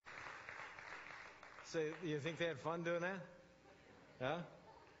So you think they had fun doing that? Huh?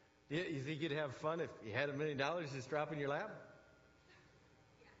 You think you'd have fun if you had $1 million just drop in your lap?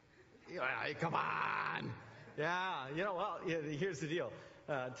 Yeah, come on. Yeah, here's the deal.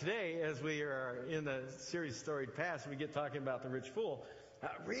 Today, as we are in the series Storied Past, we get talking about the rich fool.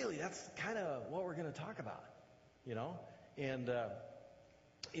 Really, that's kind of what we're going to talk about, And,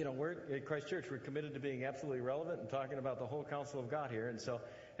 we're at Christ Church, we're committed to being absolutely relevant and talking about the whole counsel of God here. And so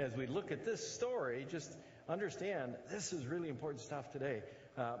as we look at this story, just understand this is really important stuff today.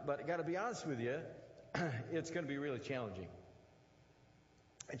 But I got to be honest with you, it's going to be really challenging.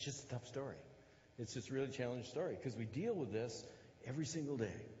 It's just a tough story. It's just a really challenging story because we deal with this every single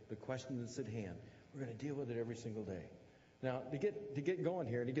day. The question that's at hand, we're going to deal with it every single day. Now, to get going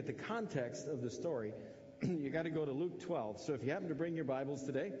here and to get the context of the story, you got to go to Luke 12. So if you happen to bring your Bibles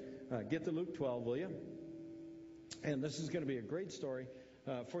today, get to Luke 12, will you? And this is going to be a great story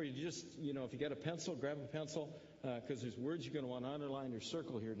for you. Just, if you got a pencil, grab a pencil because there's words you're going to want to underline or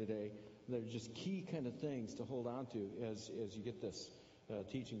circle here today. They're just key kind of things to hold on to as you get this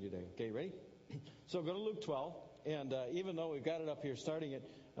teaching today. Okay, ready? So go to Luke 12. And even though we've got it up here starting at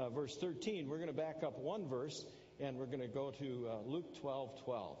verse 13, we're going to back up one verse and we're going to go to Luke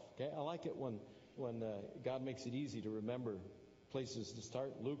 12:12. Okay, I like it when God makes it easy to remember places to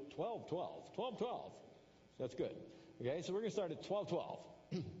start. Luke 12:12. That's good. Okay, so we're going to start at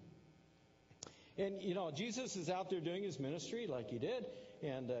 12:12. And, Jesus is out there doing his ministry like he did.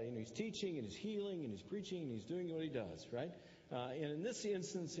 And, he's teaching and he's healing and he's preaching and he's doing what he does, right? And in this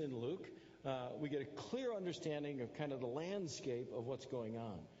instance in Luke, we get a clear understanding of kind of the landscape of what's going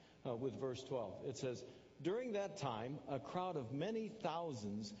on with verse 12. It says, during that time, a crowd of many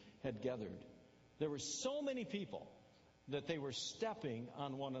thousands had gathered. There were so many people that they were stepping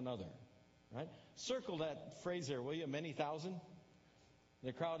on one another, right? Circle that phrase there, will you? Many thousand?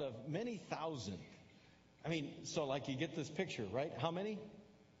 The crowd of many thousand. So like you get this picture, right? How many?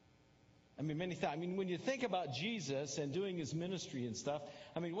 Many thousand. When you think about Jesus and doing his ministry and stuff,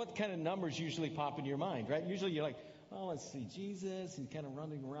 what kind of numbers usually pop in your mind, right? Usually you're like, oh, let's see, Jesus, and kind of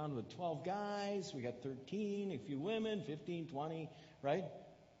running around with 12 guys. We got 13, a few women, 15, 20, right?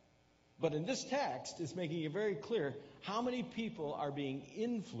 But in this text, it's making it very clear how many people are being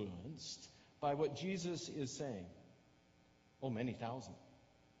influenced by what Jesus is saying. Oh, many thousand.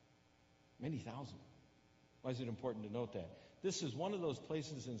 Many thousand. Why is it important to note that? This is one of those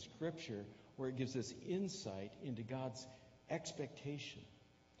places in Scripture where it gives us insight into God's expectation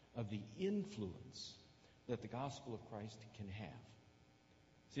of the influence that the gospel of Christ can have.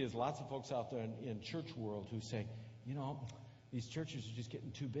 See, there's lots of folks out there in church world who say, these churches are just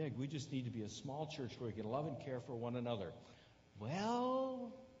getting too big. We just need to be a small church where we can love and care for one another.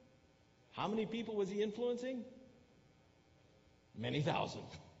 Well, how many people was he influencing? Many thousand.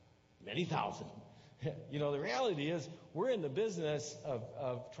 Many thousand. The reality is we're in the business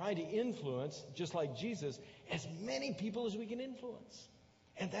of trying to influence, just like Jesus, as many people as we can influence.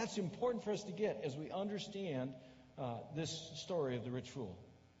 And that's important for us to get as we understand this story of the rich fool.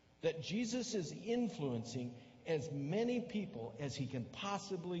 That Jesus is influencing as many people as he can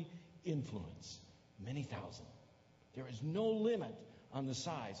possibly influence. Many thousand. There is no limit on the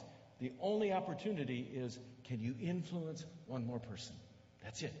size. The only opportunity is, can you influence one more person?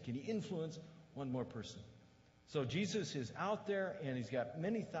 That's it. Can you influence one more person? So Jesus is out there and he's got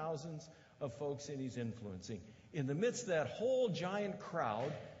many thousands of folks and he's influencing. In the midst of that whole giant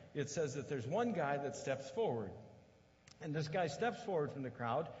crowd, it says that there's one guy that steps forward. And this guy steps forward from the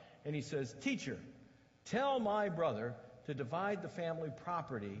crowd and he says, "Teacher, tell my brother to divide the family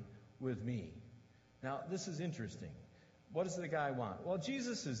property with me." Now, this is interesting. What does the guy want? Well,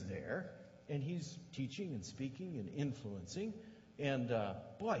 Jesus is there and he's teaching and speaking and influencing. And,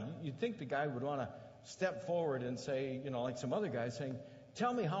 you'd think the guy would want to step forward and say, like some other guys saying,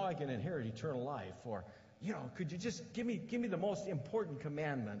 "Tell me how I can inherit eternal life." Or, could you just give me the most important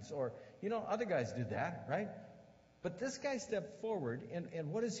commandments? Or, other guys did that, right? But this guy stepped forward,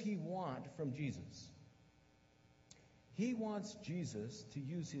 and what does he want from Jesus? He wants Jesus to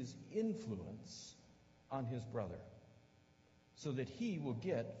use his influence on his brother so that he will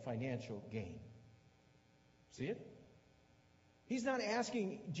get financial gain. See it? He's not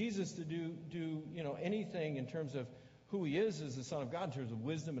asking Jesus to do anything in terms of who he is as the Son of God, in terms of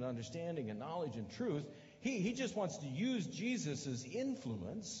wisdom and understanding and knowledge and truth. He just wants to use Jesus'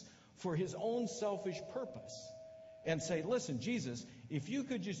 influence for his own selfish purpose and say, "Listen, Jesus, if you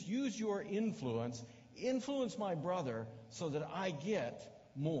could just use your influence my brother so that I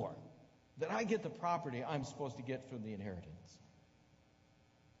get more, that I get the property I'm supposed to get from the inheritance."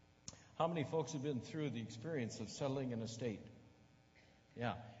 How many folks have been through the experience of settling an estate?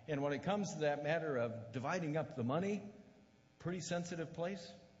 Yeah. And when it comes to that matter of dividing up the money, pretty sensitive place.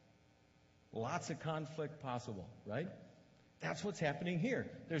 Lots of conflict possible, right? That's what's happening here.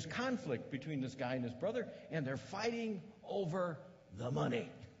 There's conflict between this guy and his brother, and they're fighting over the money.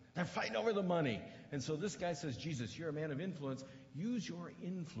 They're fighting over the money. And so this guy says, Jesus, you're a man of influence. Use your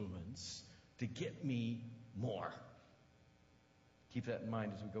influence to get me more. Keep that in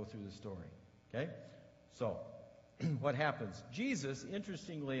mind as we go through the story. Okay? So, what happens? Jesus,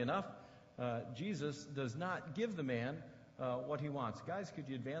 interestingly enough, Jesus does not give the man what he wants. Guys, could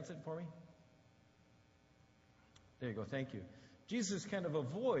you advance it for me? There you go. Thank you. Jesus kind of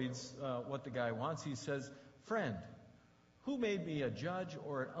avoids what the guy wants. He says, friend, who made me a judge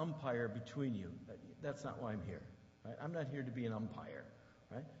or an umpire between you? That's not why I'm here. Right? I'm not here to be an umpire.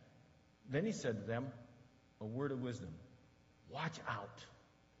 Right? Then he said to them, a word of wisdom. Watch out.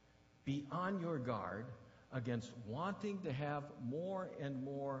 Be on your guard against wanting to have more and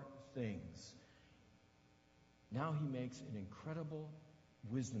more things. Now he makes an incredible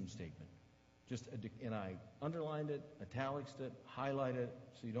wisdom statement. And I underlined it, italicsed it, highlighted it,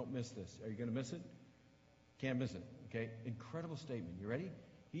 so you don't miss this. Are you going to miss it? Can't miss it. Okay? Incredible statement. You ready?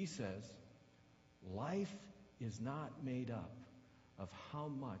 He says, life is not made up of how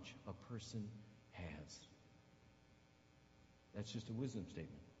much a person has. That's just a wisdom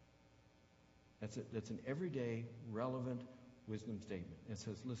statement. That's an everyday, relevant wisdom statement. It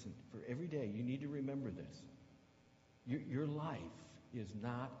says, listen, for every day, you need to remember this. Your life is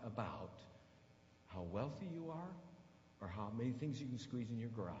not about how wealthy you are or how many things you can squeeze in your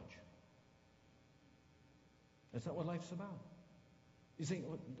garage. That's not what life's about. You think,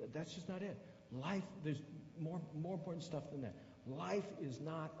 well, that's just not it. Life, there's more important stuff than that. Life is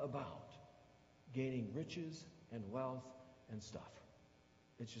not about gaining riches and wealth and stuff.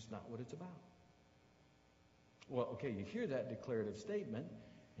 It's just not what it's about. Well, okay, you hear that declarative statement,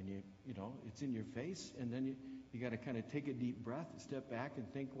 and you know, it's in your face, and then you got to kind of take a deep breath, step back, and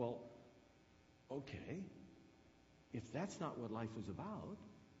think, well, okay, if that's not what life is about,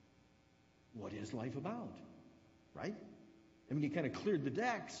 what is life about? Right? I mean, you kind of cleared the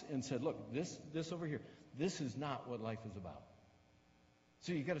decks and said, look, this over here, this is not what life is about.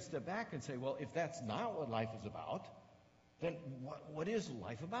 So you got to step back and say, well, if that's not what life is about, then what is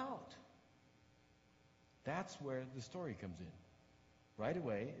life about? That's where the story comes in. Right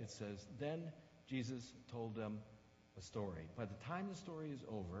away, it says, then Jesus told them a story. By the time the story is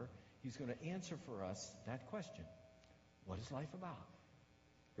over, he's going to answer for us that question. What is life about?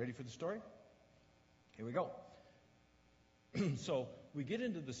 Ready for the story? Here we go. So we get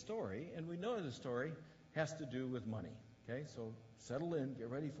into the story, and we know the story has to do with money. Okay, so settle in, get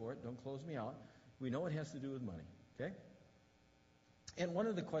ready for it, don't close me out. We know it has to do with money. Okay? And one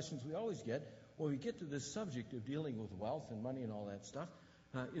of the questions we always get when we get to this subject of dealing with wealth and money and all that stuff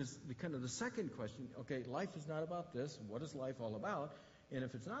is the second question. Okay, life is not about this. What is life all about? And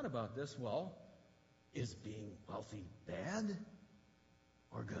if it's not about this, well, is being wealthy bad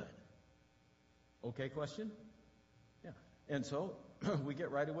or good? Okay question? Yeah. And so we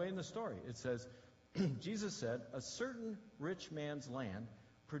get right away in the story. It says, Jesus said, a certain rich man's land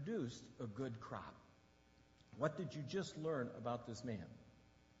produced a good crop. What did you just learn about this man?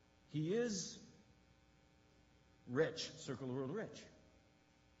 He is rich. Circle the word rich.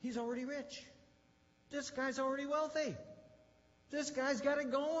 He's already rich. This guy's already wealthy. This guy's got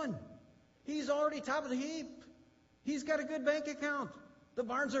it going. He's already top of the heap. He's got a good bank account. The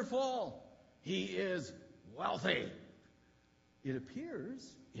barns are full. He is wealthy. It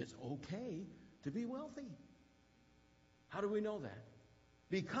appears it's okay to be wealthy. How do we know that?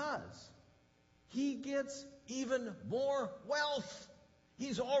 Because he gets even more wealth.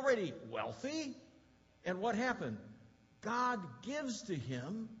 He's already wealthy. And what happened? God gives to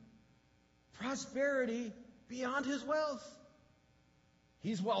him prosperity beyond his wealth.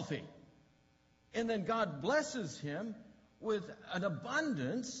 He's wealthy. And then God blesses him with an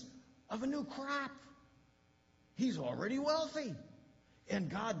abundance of a new crop. He's already wealthy. And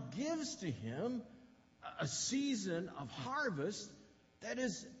God gives to him a season of harvest that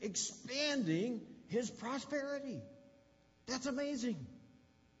is expanding his prosperity. That's amazing.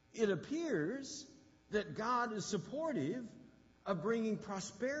 It appears that God is supportive of bringing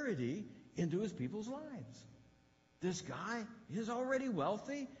prosperity into his people's lives. This guy is already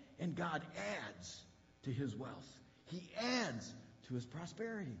wealthy, and God adds to his wealth. He adds to his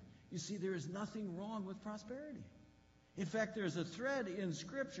prosperity. You see, there is nothing wrong with prosperity. In fact, there's a thread in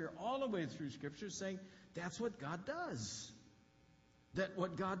Scripture, all the way through Scripture, saying that's what God does. That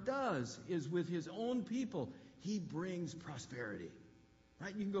what God does is with his own people, he brings prosperity.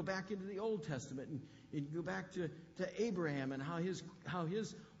 Right? You can go back into the Old Testament and you can go back to Abraham and how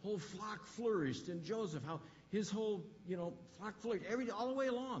his whole flock flourished, and Joseph, how his whole, flock flourished, all the way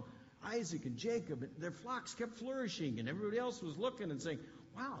along. Isaac and Jacob, their flocks kept flourishing, and everybody else was looking and saying,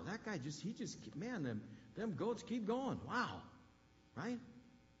 wow, that guy them goats keep going. Wow. Right?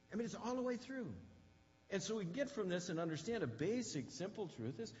 I mean, it's all the way through. And so we get from this and understand a basic, simple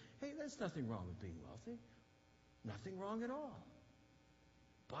truth is, hey, there's nothing wrong with being wealthy. Nothing wrong at all.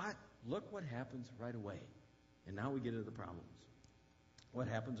 But look what happens right away. And now we get into the problems. What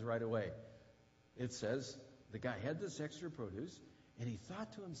happens right away? It says the guy had this extra produce, and he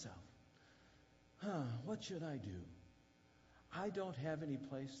thought to himself, what should I do? I don't have any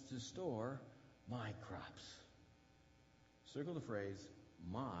place to store my crops. Circle the phrase,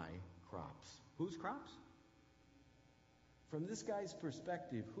 my crops. Whose crops? From this guy's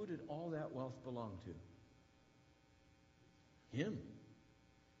perspective, who did all that wealth belong to? Him.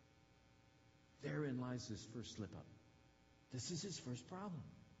 Therein lies his first slip-up. This is his first problem.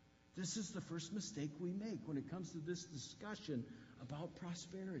 This is the first mistake we make when it comes to this discussion about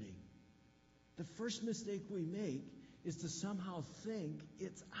prosperity. The first mistake we make is to somehow think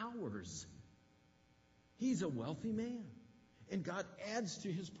it's ours. He's a wealthy man, and God adds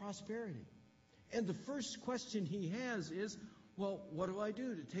to his prosperity. And the first question he has is, well, what do I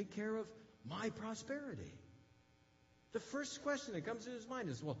do to take care of my prosperity? The first question that comes to his mind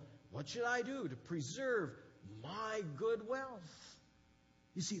is, well, what should I do to preserve my good wealth?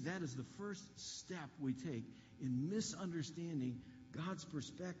 You see, that is the first step we take in misunderstanding God's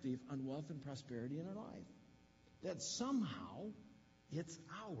perspective on wealth and prosperity in our life. That somehow it's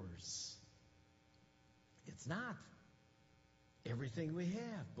ours. It's not. Everything we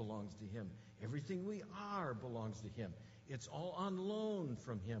have belongs to him. Everything we are belongs to him. It's all on loan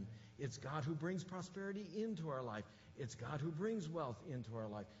from him. It's God who brings prosperity into our life. It's God who brings wealth into our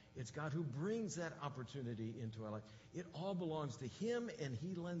life. It's God who brings that opportunity into our life. It all belongs to him, and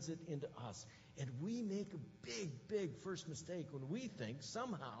he lends it into us. And we make a big, big first mistake when we think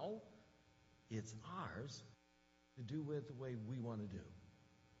somehow it's ours to do with the way we want to do.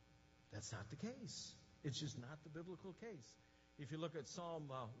 That's not the case. It's just not the biblical case. If you look at Psalm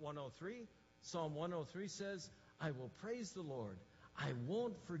 103, Psalm 103 says, I will praise the Lord. I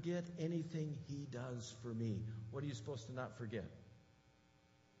won't forget anything he does for me. What are you supposed to not forget?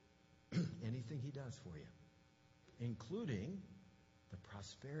 Anything he does for you, including the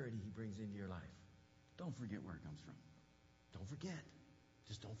prosperity he brings into your life. Don't forget where it comes from. Don't forget.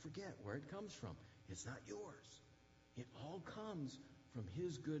 Just don't forget where it comes from. It's not yours. It all comes from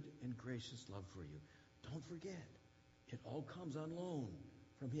his good and gracious love for you. Don't forget. It all comes on loan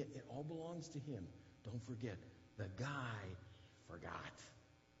from him. It all belongs to him. Don't forget. The guy forgot.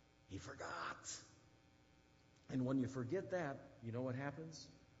 He forgot. And when you forget that, you know what happens?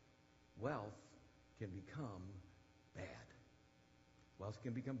 Wealth can become bad. Wealth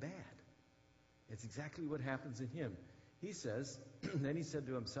can become bad. It's exactly what happens in him. He says, then he said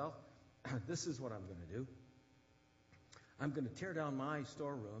to himself, this is what I'm going to do. I'm going to tear down my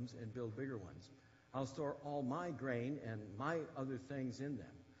storerooms and build bigger ones. I'll store all my grain and my other things in them.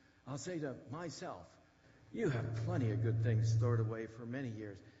 I'll say to myself, you have plenty of good things stored away for many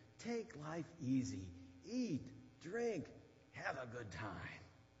years. Take life easy. Eat, drink, have a good time.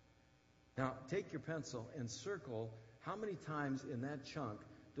 Now, take your pencil and circle how many times in that chunk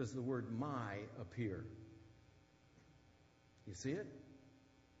does the word my appear. You see it?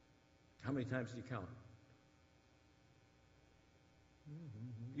 How many times do you count?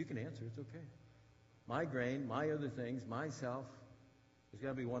 You can answer. It's okay. My grain, my other things, myself. There's got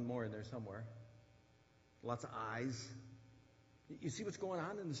to be one more in there somewhere. Lots of I's. You see what's going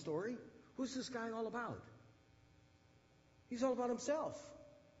on in the story? Who's this guy all about? He's all about himself.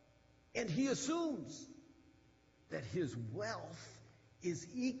 And he assumes that his wealth is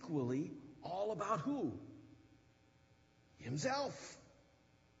equally all about who? Himself.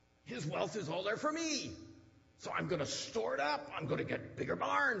 His wealth is all there for me. So I'm going to store it up. I'm going to get bigger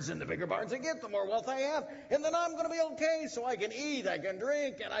barns. And the bigger barns I get, the more wealth I have. And then I'm going to be okay. So I can eat, I can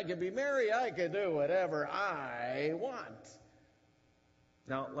drink, and I can be merry. I can do whatever I want.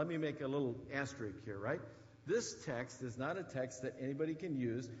 Now, let me make a little asterisk here, right? This text is not a text that anybody can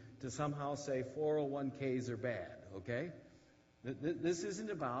use to somehow say 401ks are bad, okay? This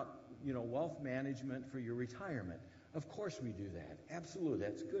isn't about, wealth management for your retirement. Of course we do that. Absolutely.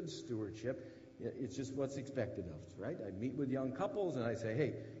 That's good stewardship. It's just what's expected of us, right? I meet with young couples and I say,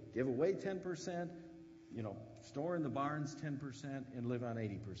 hey, give away 10%, store in the barns 10% and live on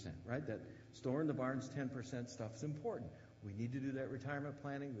 80%, right? That store in the barns 10% stuff's important. We need to do that retirement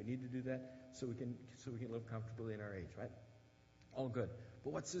planning. We need to do that so we can live comfortably in our age, right? All good.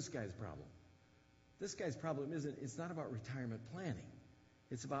 But what's this guy's problem? This guy's problem it's not about retirement planning.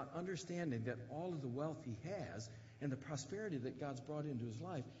 It's about understanding that all of the wealth he has and the prosperity that God's brought into his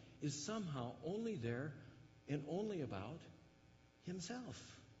life is somehow only there and only about himself.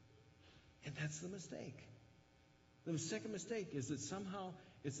 And that's the mistake. The second mistake is that somehow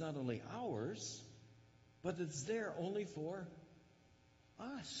it's not only ours, but it's there only for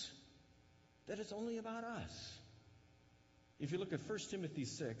us. That it's only about us. If you look at 1 Timothy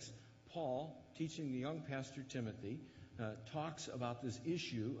 6, Paul, teaching the young pastor Timothy, talks about this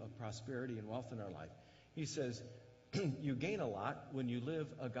issue of prosperity and wealth in our life. He says, you gain a lot when you live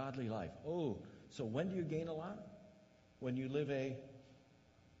a godly life. Oh, so when do you gain a lot? When you live a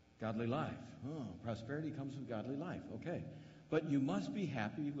godly life. Oh, prosperity comes with godly life. Okay. But you must be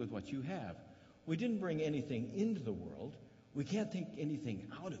happy with what you have. We didn't bring anything into the world. We can't take anything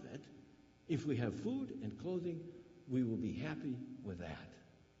out of it. If we have food and clothing, we will be happy with that.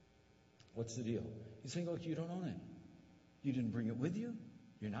 What's the deal? He's saying, look, you don't own it. You didn't bring it with you.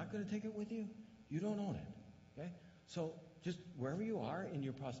 You're not going to take it with you. You don't own it. Okay? So just wherever you are in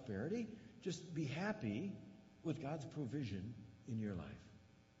your prosperity, just be happy with God's provision in your life.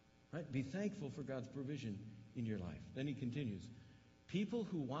 Right? Be thankful for God's provision in your life. Then he continues, people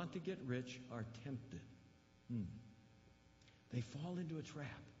who want to get rich are tempted. They fall into a trap.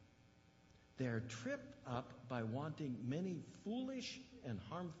 They are tripped up by wanting many foolish and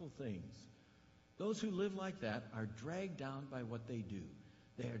harmful things. Those who live like that are dragged down by what they do.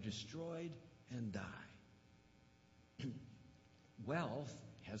 They are destroyed and die. Wealth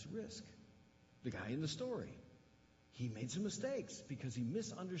has risk. The guy in the story, he made some mistakes because he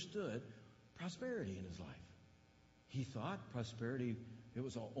misunderstood prosperity in his life. He thought prosperity, it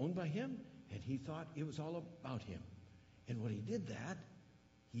was all owned by him, and he thought it was all about him. And when he did that,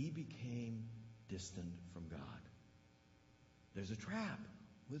 he became distant from God. There's a trap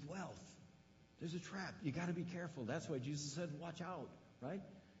with wealth. There's a trap. You got to be careful. That's why Jesus said, watch out, right?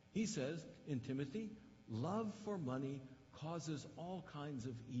 He says in Timothy, love for money causes all kinds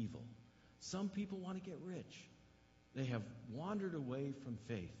of evil. Some people want to get rich. They have wandered away from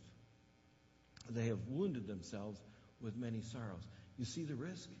faith. They have wounded themselves with many sorrows. You see the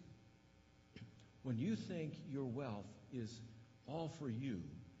risk? When you think your wealth is all for you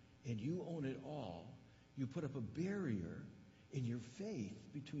and you own it all, you put up a barrier in your faith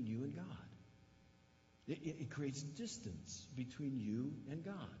between you and God. It creates distance between you and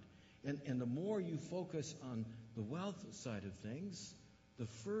God. And the more you focus on the wealth side of things, the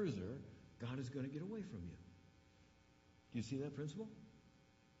further God is going to get away from you. Do you see that principle?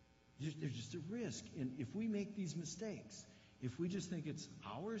 There's just a risk. And if we make these mistakes, if we just think it's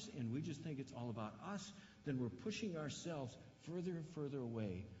ours and we just think it's all about us, then we're pushing ourselves further and further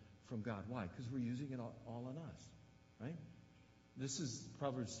away from God. Why? Because we're using it all on us, right? This is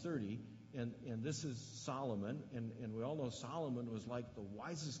Proverbs 30, and this is Solomon, and we all know Solomon was like the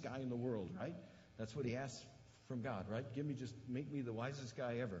wisest guy in the world, right? That's what he asked from God, right? Make me the wisest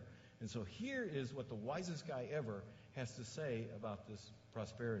guy ever. And so here is what the wisest guy ever has to say about this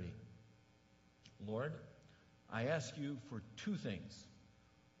prosperity. Lord, I ask you for two things.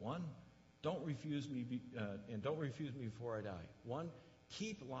 One, don't refuse me before I die. One,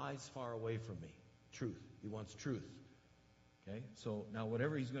 keep lies far away from me. Truth. He wants truth. Okay? So now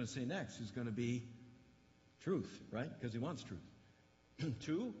whatever he's going to say next is going to be truth, right? Because he wants truth.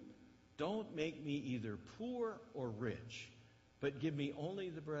 Two, don't make me either poor or rich, but give me only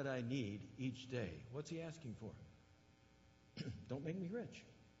the bread I need each day. What's he asking for? Don't make me rich.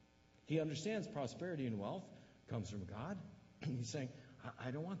 He understands prosperity and wealth comes from God. He's saying,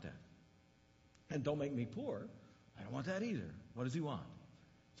 I don't want that. And don't make me poor. I don't want that either. What does he want?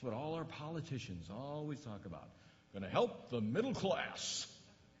 It's what all our politicians always talk about. Going to help the middle class.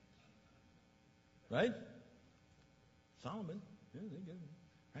 Right? Solomon. Yeah,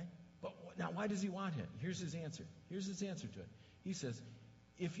 right? But now why does he want it? Here's his answer. Here's his answer to it. He says,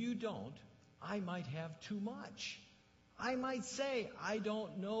 if you don't, I might have too much. I might say, I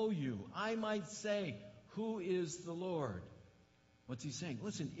don't know you. I might say, who is the Lord? What's he saying?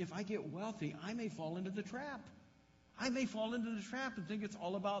 Listen, if I get wealthy, I may fall into the trap. I may fall into the trap and think it's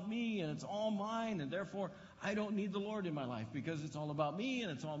all about me and it's all mine, and therefore I don't need the Lord in my life because it's all about me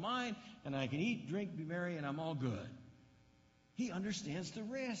and it's all mine, and I can eat, drink, be merry, and I'm all good. He understands the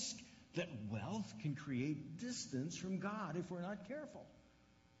risk that wealth can create distance from God if we're not careful.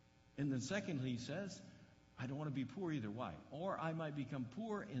 And then secondly, he says, I don't want to be poor either. Why? Or I might become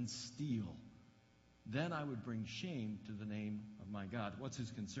poor and steal. Then I would bring shame to the name of my God. What's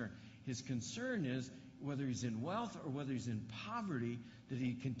his concern? His concern is whether he's in wealth or whether he's in poverty, that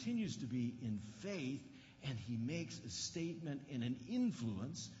he continues to be in faith and he makes a statement and an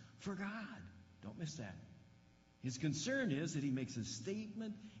influence for God. Don't miss that. His concern is that he makes a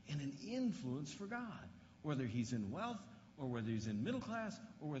statement and an influence for God, whether he's in wealth or whether he's in middle class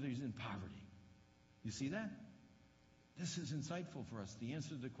or whether he's in poverty. You see that? This is insightful for us, the answer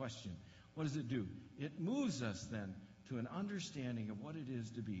to the question. What does it do? It moves us then to an understanding of what it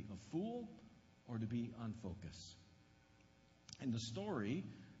is to be a fool or to be unfocused. In the story,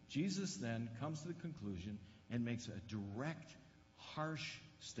 Jesus then comes to the conclusion and makes a direct, harsh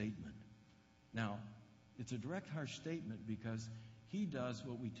statement. Now, it's a direct, harsh statement because he does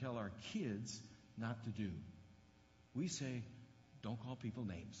what we tell our kids not to do. We say, don't call people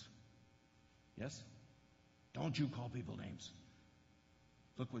names. Yes? Don't you call people names.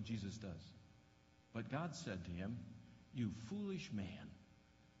 Look what Jesus does. But God said to him, you foolish man,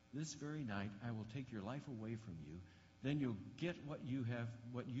 this very night I will take your life away from you. Then you'll get what you have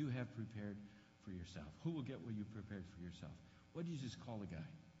prepared for yourself. Who will get what you prepared for yourself? What did you just call a guy?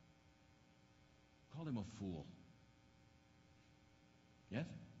 Called him a fool. Yes?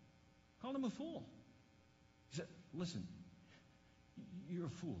 Called him a fool. He said, listen, you're a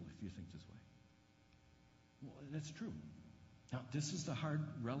fool if you think this way. Well, that's true. Now, this is the hard,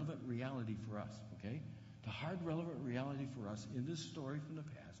 relevant reality for us, okay? The hard, relevant reality for us in this story from the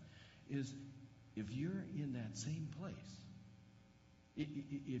past is if you're in that same place,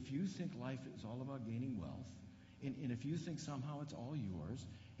 if you think life is all about gaining wealth, and if you think somehow it's all yours,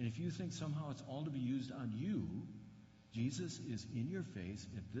 and if you think somehow it's all to be used on you, Jesus is in your face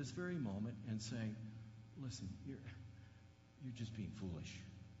at this very moment and saying, listen, you're just being foolish.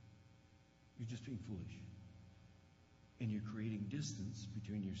 You're just being foolish. And you're creating distance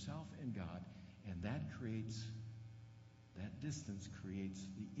between yourself and God, and that distance creates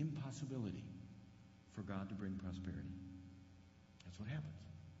the impossibility for God to bring prosperity. That's what happens.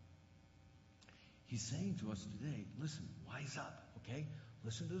 He's saying to us today, listen, wise up, okay?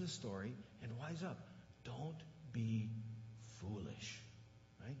 Listen to the story and wise up. Don't be foolish,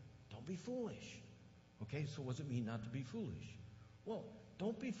 right? Don't be foolish. Okay, so what does it mean not to be foolish? Well,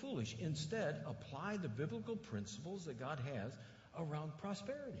 don't be foolish. Instead, apply the biblical principles that God has around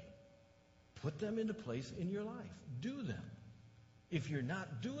prosperity. Put them into place in your life. Do them. If you're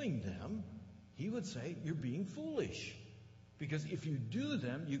not doing them, he would say you're being foolish. Because if you do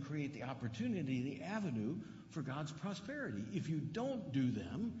them, you create the opportunity, the avenue for God's prosperity. If you don't do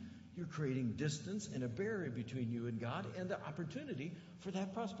them, you're creating distance and a barrier between you and God and the opportunity for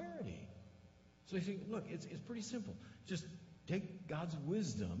that prosperity. So you think, look, it's pretty simple. Just take God's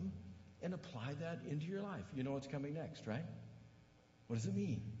wisdom and apply that into your life. You know what's coming next, right? What does it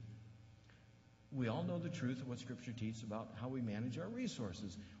mean? We all know the truth of what Scripture teaches about how we manage our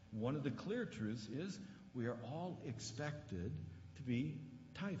resources. One of the clear truths is we are all expected to be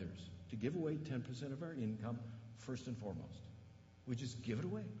tithers, to give away 10% of our income first and foremost. We just give it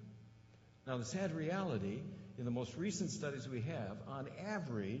away. Now, the sad reality, in the most recent studies we have, on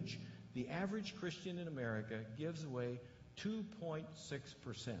average, the average Christian in America gives away 2.6%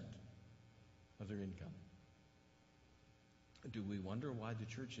 of their income. Do we wonder why the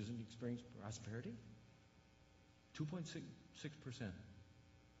church isn't experiencing prosperity? 2.6%.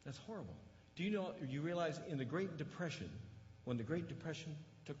 That's horrible. Do you realize in the Great Depression, when the Great Depression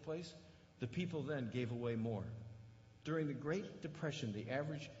took place, the people then gave away more. During the Great Depression, the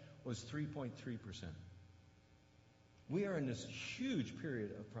average was 3.3%. We are in this huge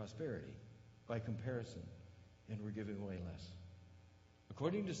period of prosperity by comparison, and we're giving away less.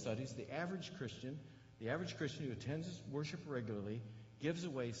 According to studies, the average Christian who attends worship regularly gives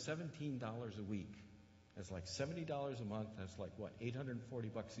away $17 a week. That's like $70 a month. That's like what?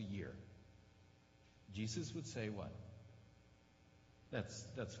 $840 a year. Jesus would say what? That's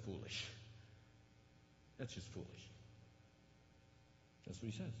foolish. That's just foolish. That's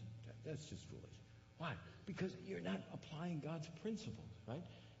what he says. That's just foolish. Why? Because you're not applying God's principles, right?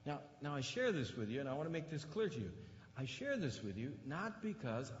 Now I share this with you, and I want to make this clear to you. I share this with you not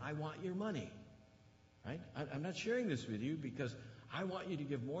because I want your money, right? I'm not sharing this with you because I want you to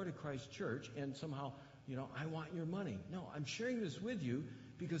give more to Christ Church and somehow, I want your money. No, I'm sharing this with you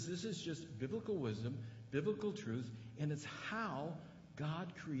because this is just biblical wisdom, biblical truth, and it's how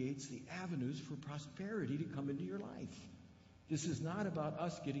God creates the avenues for prosperity to come into your life. This is not about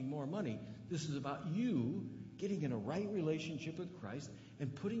us getting more money. This is about you getting in a right relationship with Christ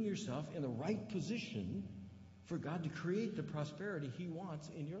and putting yourself in the right position for God to create the prosperity He wants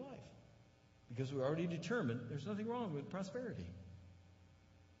in your life. Because we already determined there's nothing wrong with prosperity.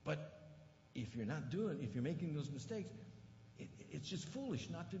 But if you're making those mistakes, it's just foolish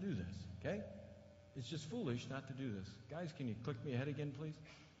not to do this, okay? It's just foolish not to do this. Guys, can you click me ahead again, please?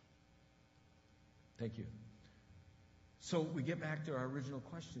 Thank you. So we get back to our original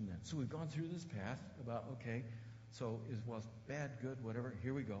question then. So we've gone through this path about, okay, So is wealth bad, good, whatever?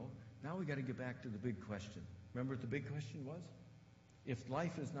 Here we go. Now we got to get back to the big question. Remember what the big question was? If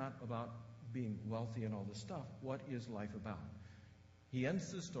life is not about being wealthy and all this stuff, what is life about? He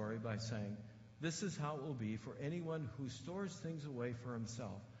ends the story by saying, this is how it will be for anyone who stores things away for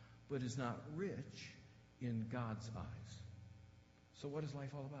himself, but is not rich in God's eyes. So what is life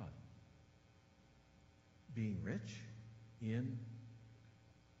all about? Being rich in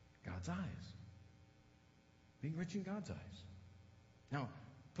God's eyes. Being rich in God's eyes. Now,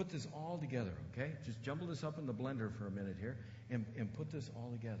 put this all together, okay? Just jumble this up in the blender for a minute here and put this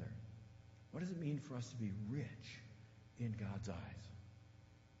all together. What does it mean for us to be rich in God's eyes?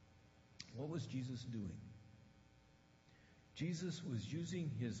 What was Jesus doing? Jesus was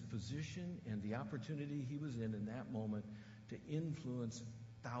using his position and the opportunity he was in that moment to influence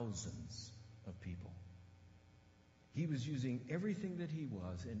thousands of people. He was using everything that he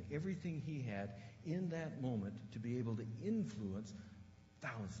was and everything he had in that moment to be able to influence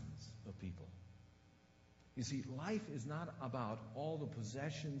thousands of people. You see, life is not about all the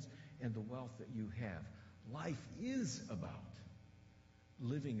possessions and the wealth that you have. Life is about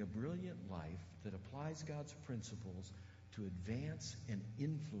living a brilliant life that applies God's principles to advance and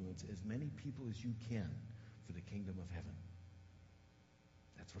influence as many people as you can for the kingdom of heaven.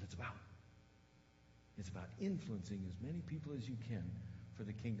 That's what it's about. It's about influencing as many people as you can for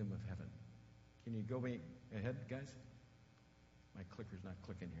the kingdom of heaven. Can you go ahead, guys? My clicker's not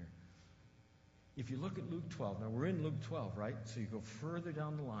clicking here. If you look at Luke 12, now we're in Luke 12, right? So you go further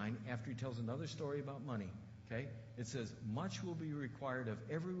down the line after he tells another story about money, okay? It says, much will be required of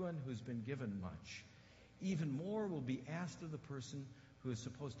everyone who's been given much. Even more will be asked of the person who is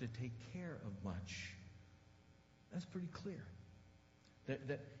supposed to take care of much. That's pretty clear.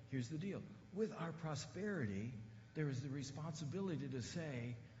 Here's the deal. With our prosperity, there is the responsibility to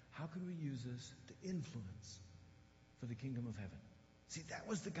say, how can we use this to influence for the kingdom of heaven? See, that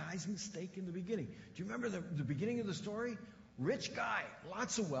was the guy's mistake in the beginning. Do you remember the beginning of the story? Rich guy,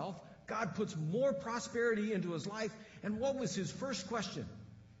 lots of wealth. God puts more prosperity into his life. And what was his first question?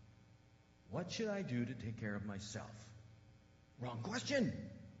 What should I do to take care of myself? Wrong question.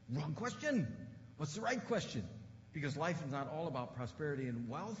 Wrong question. What's the right question? Because life is not all about prosperity and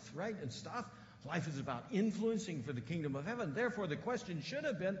wealth, right, and stuff. Life is about influencing for the kingdom of heaven. Therefore, the question should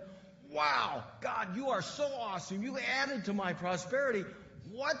have been, wow, God, you are so awesome. You added to my prosperity.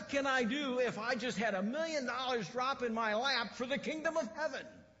 What can I do if I just had $1 million drop in my lap for the kingdom of heaven?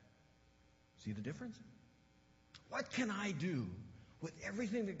 See the difference? What can I do with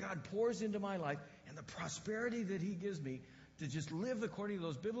everything that God pours into my life and the prosperity that he gives me to just live according to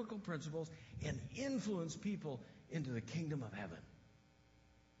those biblical principles and influence people into the kingdom of heaven?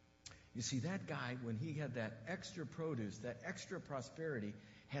 You see, that guy, when he had that extra produce, that extra prosperity,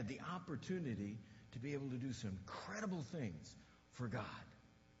 had the opportunity to be able to do some incredible things for God.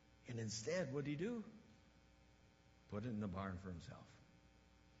 And instead, what did he do? Put it in the barn for himself.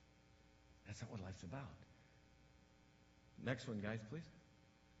 That's not what life's about. Next one, guys, please.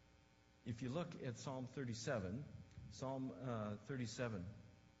 If you look at Psalm 37, Psalm 37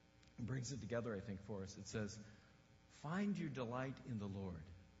 brings it together, I think, for us. It says, find your delight in the Lord.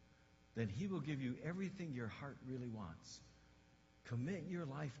 Then he will give you everything your heart really wants. Commit your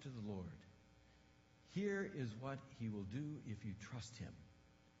life to the Lord. Here is what he will do if you trust him.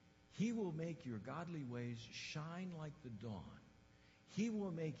 He will make your godly ways shine like the dawn. He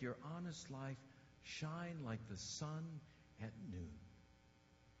will make your honest life shine like the sun at noon.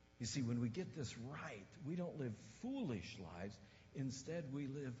 You see, when we get this right, we don't live foolish lives. Instead, we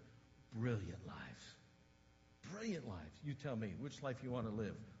live brilliant lives. Brilliant lives. You tell me which life you want to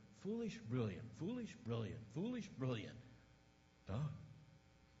live. Foolish, brilliant. Foolish, brilliant. Foolish, brilliant. Duh.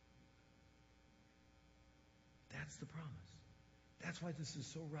 That's the promise. That's why this is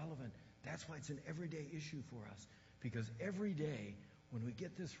so relevant. That's why it's an everyday issue for us. Because every day, when we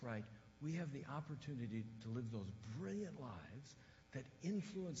get this right, we have the opportunity to live those brilliant lives that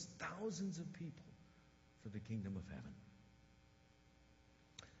influence thousands of people for the kingdom of heaven.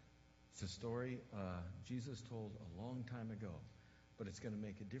 It's a story Jesus told a long time ago, but it's going to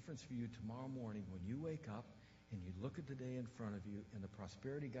make a difference for you tomorrow morning when you wake up and you look at the day in front of you and the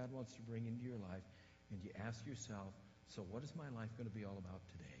prosperity God wants to bring into your life, and you ask yourself, so what is my life going to be all about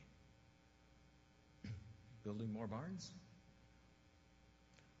today? Building more barns?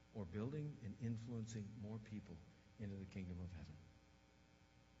 Or building and influencing more people into the kingdom of heaven?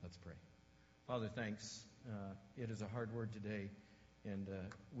 Let's pray. Father, thanks. It is a hard word today, and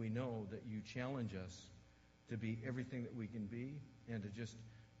we know that you challenge us to be everything that we can be and to just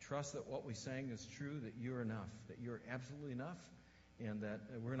trust that what we sang is true, that you're enough, that you're absolutely enough, and that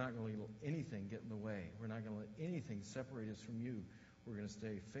we're not going to let anything get in the way. We're not going to let anything separate us from you. We're going to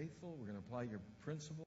stay faithful. We're going to apply your principles.